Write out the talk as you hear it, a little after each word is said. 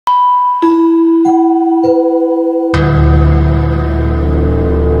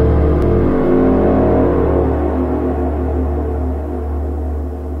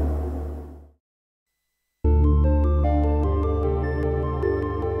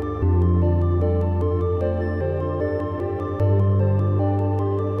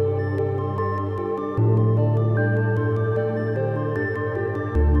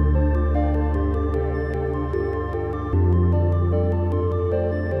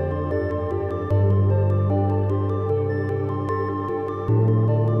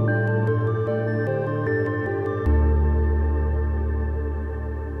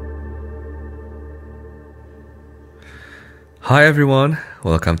Hi everyone,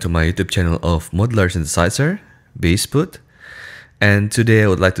 welcome to my YouTube channel of Modular Synthesizer, Baseput. And today I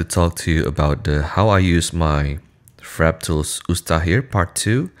would like to talk to you about how I use my Frap Tools USTA here, part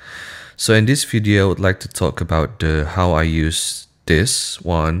 2. So in this video I would like to talk about how I use this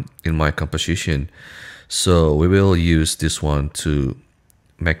one in my composition. So we will use this one to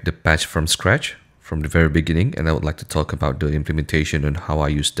make the patch from scratch, from the very beginning. And I would like to talk about the implementation and how I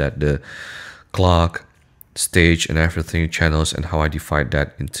use that, the clock, stage and everything, channels, and how I divide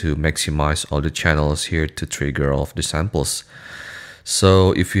that into maximize all the channels here to trigger all of the samples.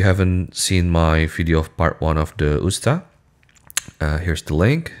 So if you haven't seen my video of part 1 of the USTA, here's the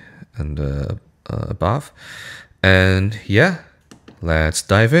link and above. And yeah, let's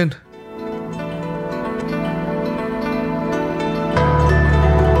dive in.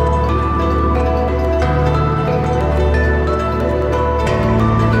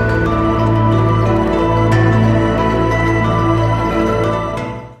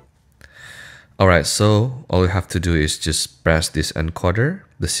 Alright, so all you have to do is just press this encoder,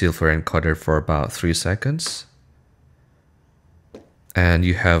 the silver encoder, for about 3 seconds. And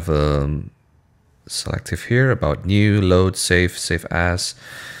you have selective here about new, load, save, save as.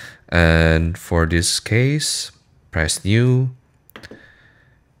 And for this case, press new.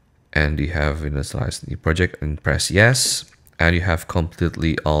 And you have initialize new project and press yes. And you have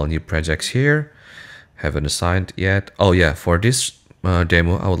completely all new projects here. Haven't assigned yet. Oh yeah, for this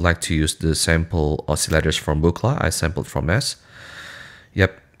demo, I would like to use the sample oscillators from Buchla. I sampled from S.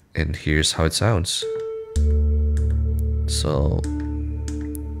 Yep, and here's how it sounds. So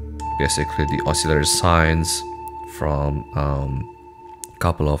basically the oscillator signs from a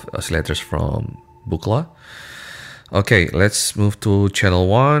couple of oscillators from Buchla. Okay, let's move to channel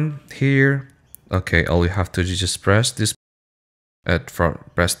 1 here. Okay, all you have to do is just press this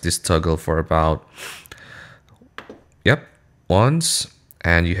press this toggle for about once,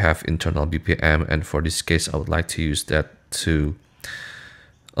 and you have internal BPM. And for this case I would like to use that to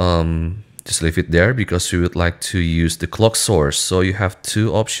just leave it there because we would like to use the clock source. So you have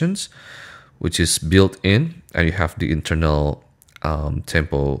two options, which is built in, and you have the internal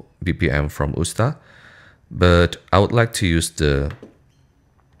tempo BPM from USTA. But I would like to use the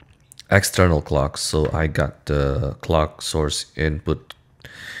external clock, so I got the clock source input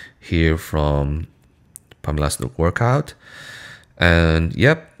here from Pamela's workout. And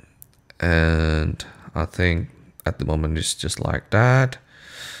yep, and I think at the moment it's just like that.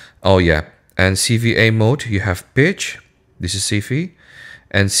 Oh yeah, and CVA mode you have pitch, this is CV,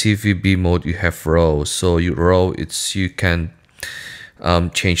 and CVB mode you have row. So you row, it's you can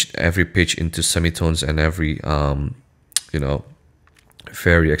change every pitch into semitones and every you know,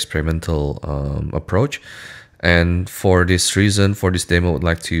 very experimental approach. And for this reason, for this demo, I would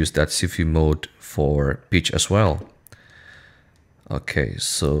like to use that CV mode for pitch as well. Okay,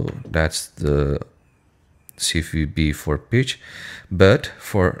 so that's the CVB for pitch. But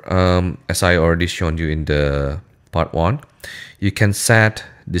for as I already shown you in the part 1, you can set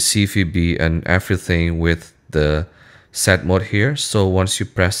the CVB and everything with the set mode here. So once you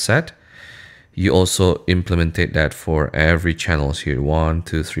press set, you also implementate that for every channels here, 1,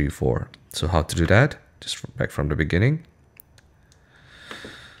 2, 3, 4. So how to do that? Just back from the beginning.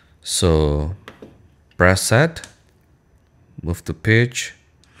 So press set, move to pitch,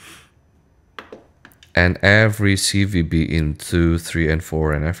 and every CVB in 2, 3, and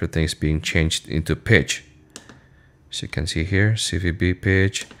 4 and everything is being changed into pitch. So you can see here, CVB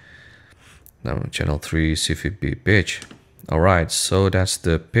pitch. Now channel 3, CVB pitch. Alright, so that's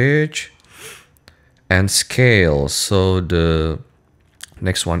the pitch. And scale. So the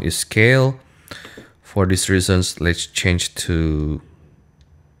next one is scale. For these reasons, let's change to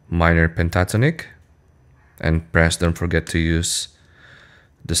minor pentatonic. And press, don't forget to use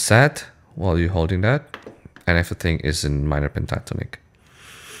the set while you're holding that, and everything is in minor pentatonic.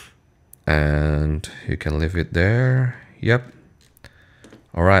 And you can leave it there. Yep.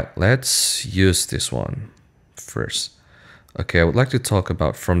 Alright, let's use this one first. Okay, I would like to talk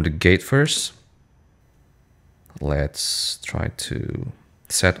about from the gate first. Let's try to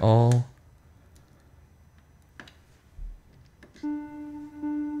set all.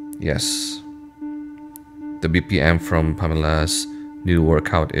 Yes. The BPM from Pamela's new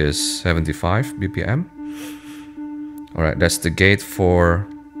workout is 75 BPM. Alright, that's the gate for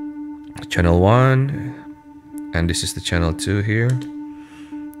channel 1. And this is the channel 2 here.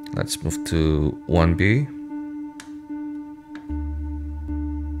 Let's move to 1B.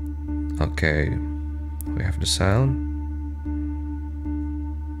 Okay, we have the sound.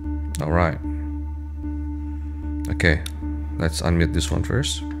 Alright. Okay, let's unmute this one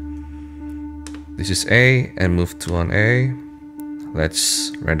first. This is A and move to an A.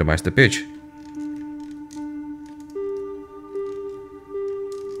 let's randomize the pitch.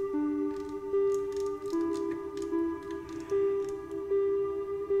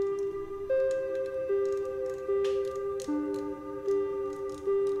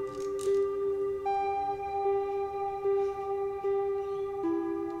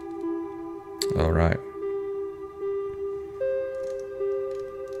 All right.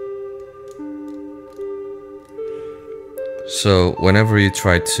 So whenever you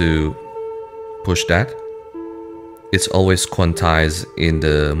try to push that, it's always quantized in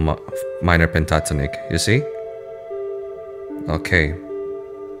the minor pentatonic, you see? Okay.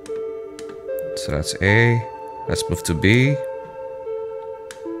 So that's A. Let's move to B.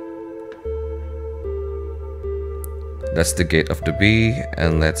 That's the gate of the B,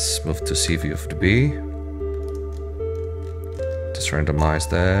 and let's move to CV of the B. Just randomize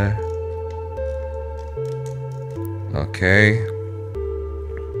there. Okay.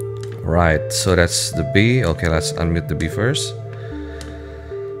 Right, so that's the B. Okay, let's unmute the B first.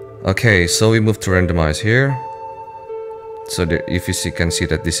 Okay, so we move to randomize here. So if you can see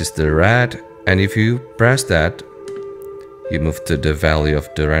that this is the red, and if you press that, you move to the value of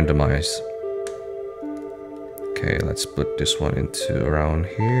the randomize. Okay, let's put this one into around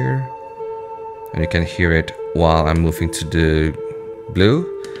here, and you can hear it while I'm moving to the blue.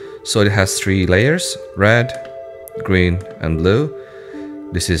 So it has 3 layers: red, green, and blue.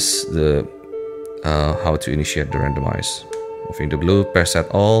 This is the how to initiate the randomize. Moving the blue, press that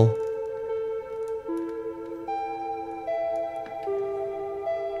all.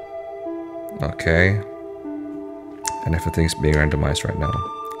 Okay, and everything's being randomized right now.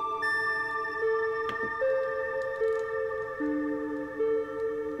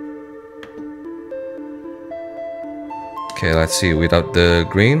 Okay, let's see, without the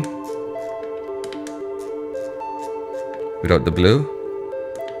green, without the blue.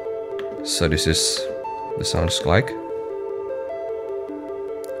 So this is the sounds like.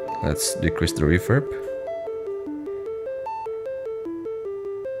 Let's decrease the reverb.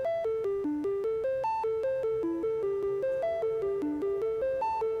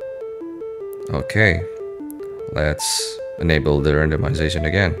 Okay, let's enable the randomization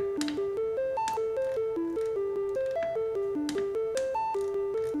again.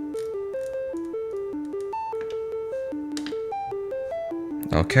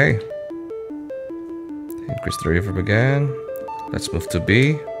 Okay, increase the reverb again. Let's move to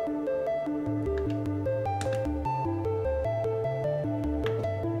B.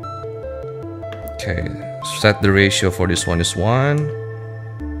 Okay, set the ratio for this one is 1.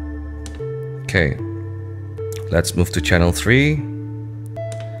 Okay, let's move to channel 3.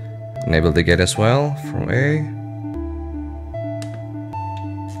 Enable the gate as well from A.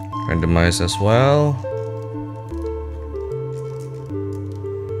 Randomize as well.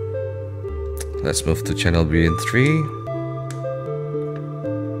 Let's move to channel B in 3.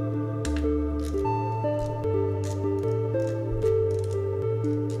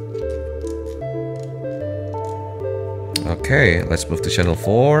 Okay, let's move to channel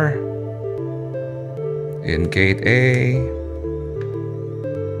 4 in gate A.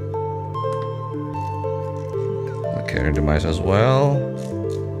 Okay, randomize as well.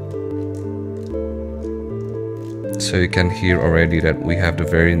 So you can hear already that we have the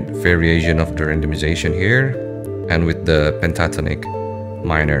variation of the randomization here, and with the pentatonic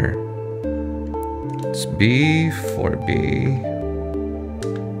minor. It's B for B.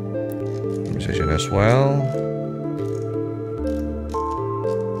 Randomization as well.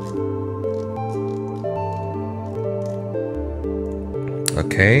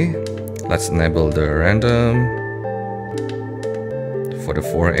 Okay, let's enable the random for the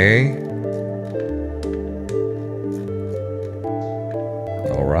 4A.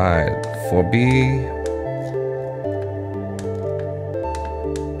 Alright, 4B.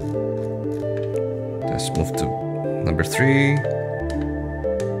 Let's move to number 3.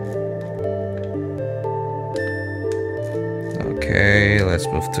 Okay, let's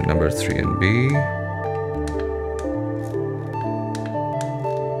move to number 3 and B.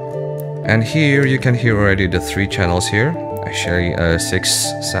 And here you can hear already the 3 channels here. Actually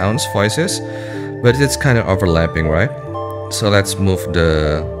 6 sounds, voices, but it's kind of overlapping, right? So let's move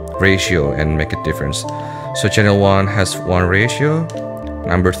the ratio and make it different. So channel 1 has 1 ratio.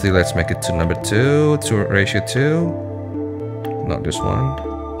 Number 3, let's make it to number 2 to ratio 2. Not this one.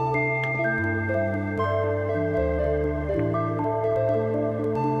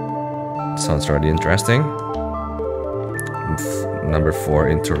 Sounds really interesting. Number 4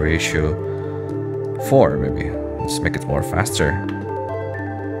 into ratio 4 maybe. Let's make it more faster.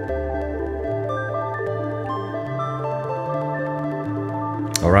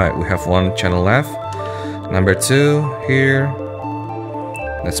 Alright, we have one channel left. Number 2 here.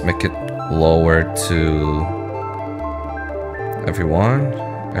 Let's make it lower to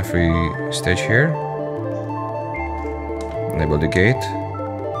every stage here. Enable the gate.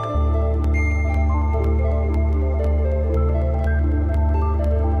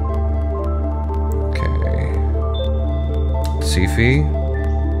 Okay. CV.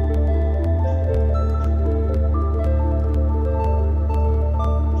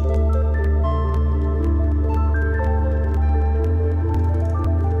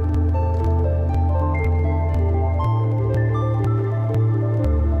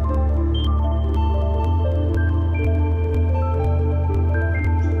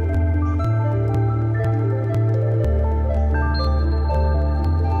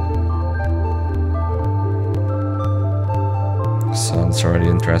 Sounds already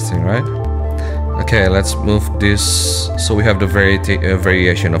interesting, right? Okay, let's move this. So we have the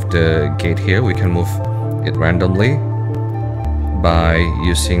variation of the gate here. We can move it randomly by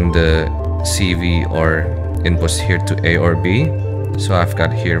using the CV or inputs here to A or B. So I've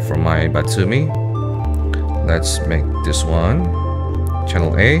got here for my Batsumi. Let's make this one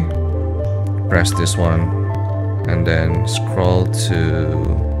channel A. Press this one and then scroll to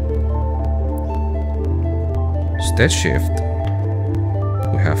stage shift.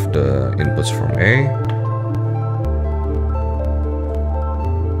 We have the inputs from A.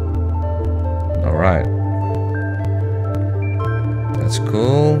 Alright. That's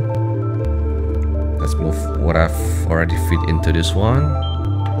cool. Let's move what I've already fit into this one.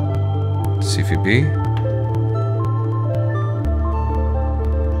 CVB.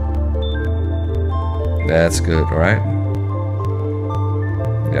 That's good, right?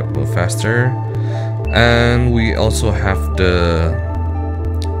 Yep, move faster. And we also have the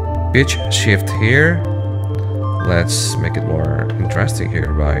pitch shift here. Let's make it more interesting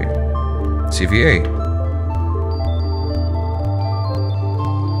here by CVA.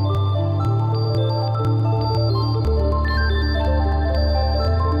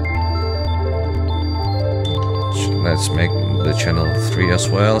 Let's make the channel 3 as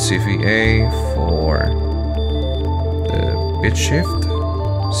well, CVA for the pitch shift,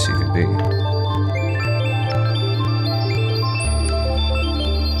 CVB.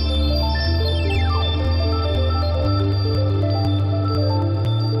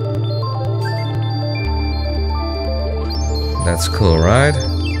 That's cool, right?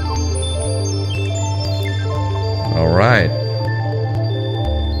 Alright.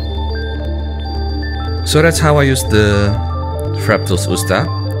 So that's how I use the Frap Tools USTA.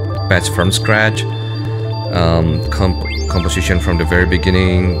 Patch from scratch, composition from the very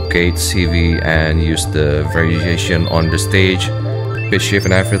beginning, gate, CV, and use the variation on the stage, pitch shift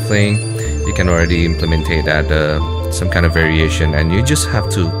and everything. You can already implement that, some kind of variation, and you just have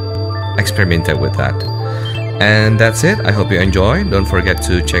to experiment with that. And that's it. I hope you enjoy. Don't forget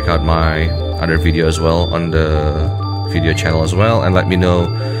to check out my other video as well on the video channel as well, and let me know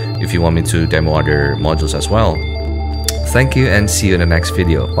if you want me to demo other modules as well. Thank you and see you in the next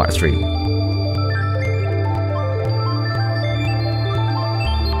video, part 3.